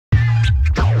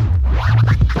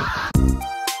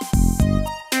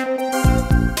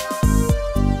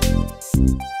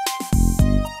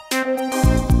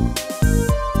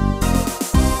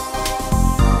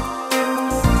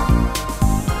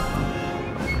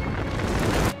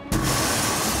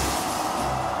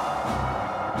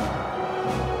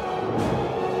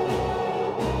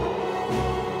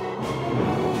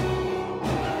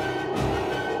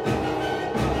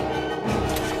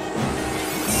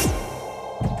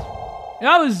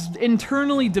I was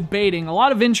internally debating a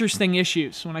lot of interesting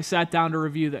issues when I sat down to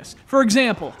review this. For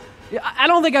example, I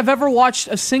don't think I've ever watched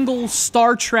a single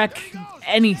Star Trek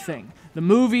anything. The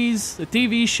movies, the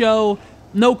TV show,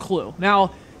 no clue.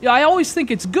 Now, I always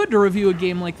think it's good to review a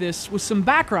game like this with some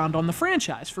background on the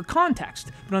franchise for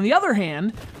context. But on the other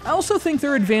hand, I also think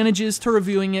there are advantages to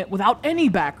reviewing it without any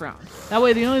background. That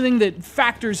way, the only thing that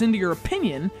factors into your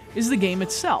opinion is the game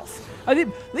itself. I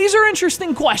think these are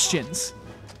interesting questions.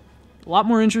 A lot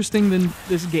more interesting than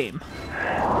this game.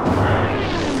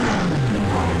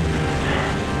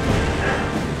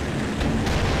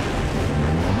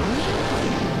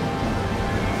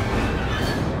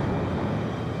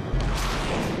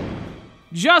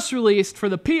 Just released for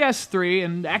the PS3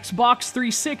 and Xbox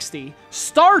 360,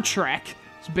 Star Trek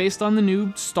is based on the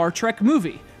new Star Trek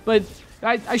movie. But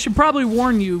I should probably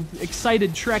warn you,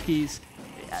 excited Trekkies,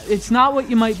 it's not what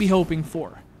you might be hoping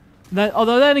for.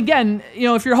 Although then again,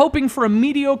 if you're hoping for a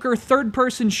mediocre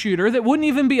third-person shooter that wouldn't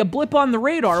even be a blip on the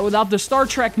radar without the Star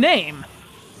Trek name,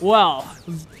 well,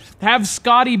 have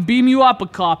Scotty beam you up a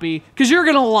copy, because you're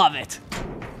gonna love it.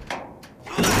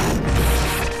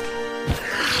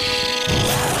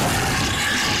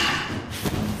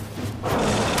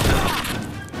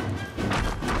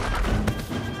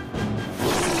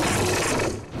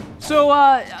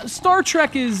 So, Star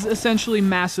Trek is essentially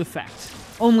Mass Effect.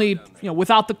 Only,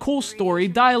 without the cool story,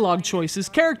 dialogue choices,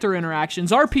 character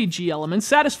interactions, RPG elements,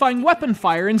 satisfying weapon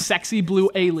fire, and sexy blue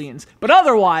aliens. But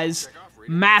otherwise,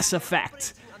 Mass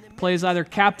Effect. Plays either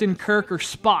Captain Kirk or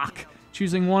Spock,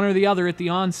 choosing one or the other at the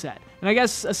onset. And I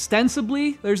guess,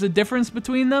 ostensibly, there's a difference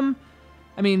between them.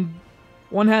 I mean,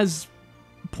 one has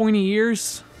pointy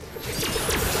ears.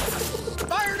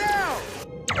 Fire now!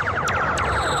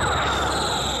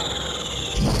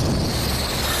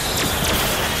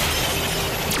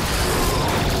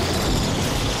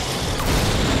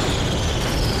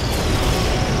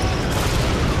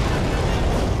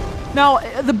 Now,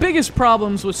 the biggest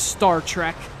problems with Star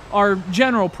Trek are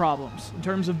general problems, in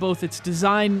terms of both its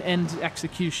design and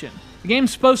execution. The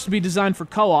game's supposed to be designed for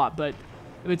co-op, but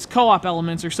its co-op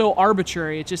elements are so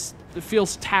arbitrary, it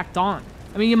feels tacked on.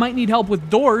 I mean, you might need help with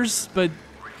doors, but...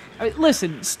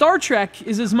 listen, Star Trek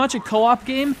is as much a co-op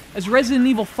game as Resident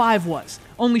Evil 5 was,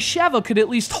 only Sheva could at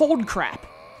least hold crap.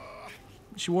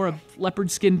 She wore a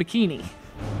leopard skin bikini.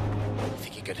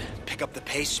 Think you could pick up the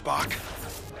pace, Spock?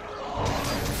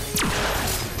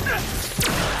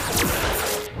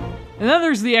 And then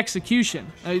there's the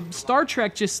execution. Star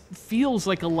Trek just feels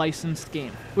like a licensed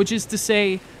game, which is to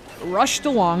say, rushed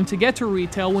along to get to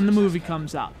retail when the movie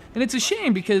comes out. And it's a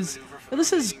shame because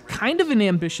this is kind of an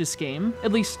ambitious game,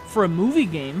 at least for a movie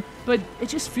game, but it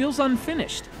just feels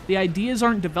unfinished. The ideas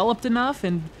aren't developed enough,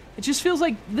 and it just feels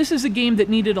like this is a game that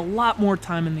needed a lot more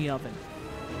time in the oven.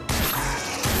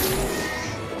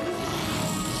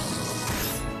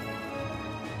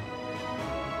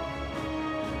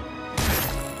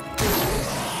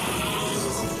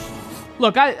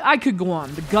 Look, I could go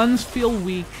on. The guns feel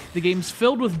weak, the game's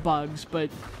filled with bugs, but,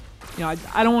 I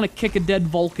don't want to kick a dead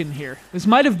Vulcan here. This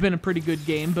might have been a pretty good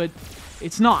game, but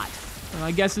it's not. My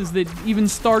guess is that even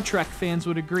Star Trek fans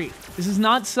would agree. This is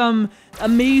not some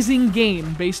amazing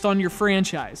game based on your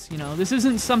franchise, This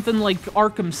isn't something like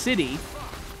Arkham City.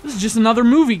 This is just another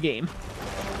movie game.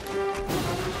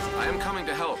 I am coming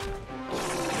to help.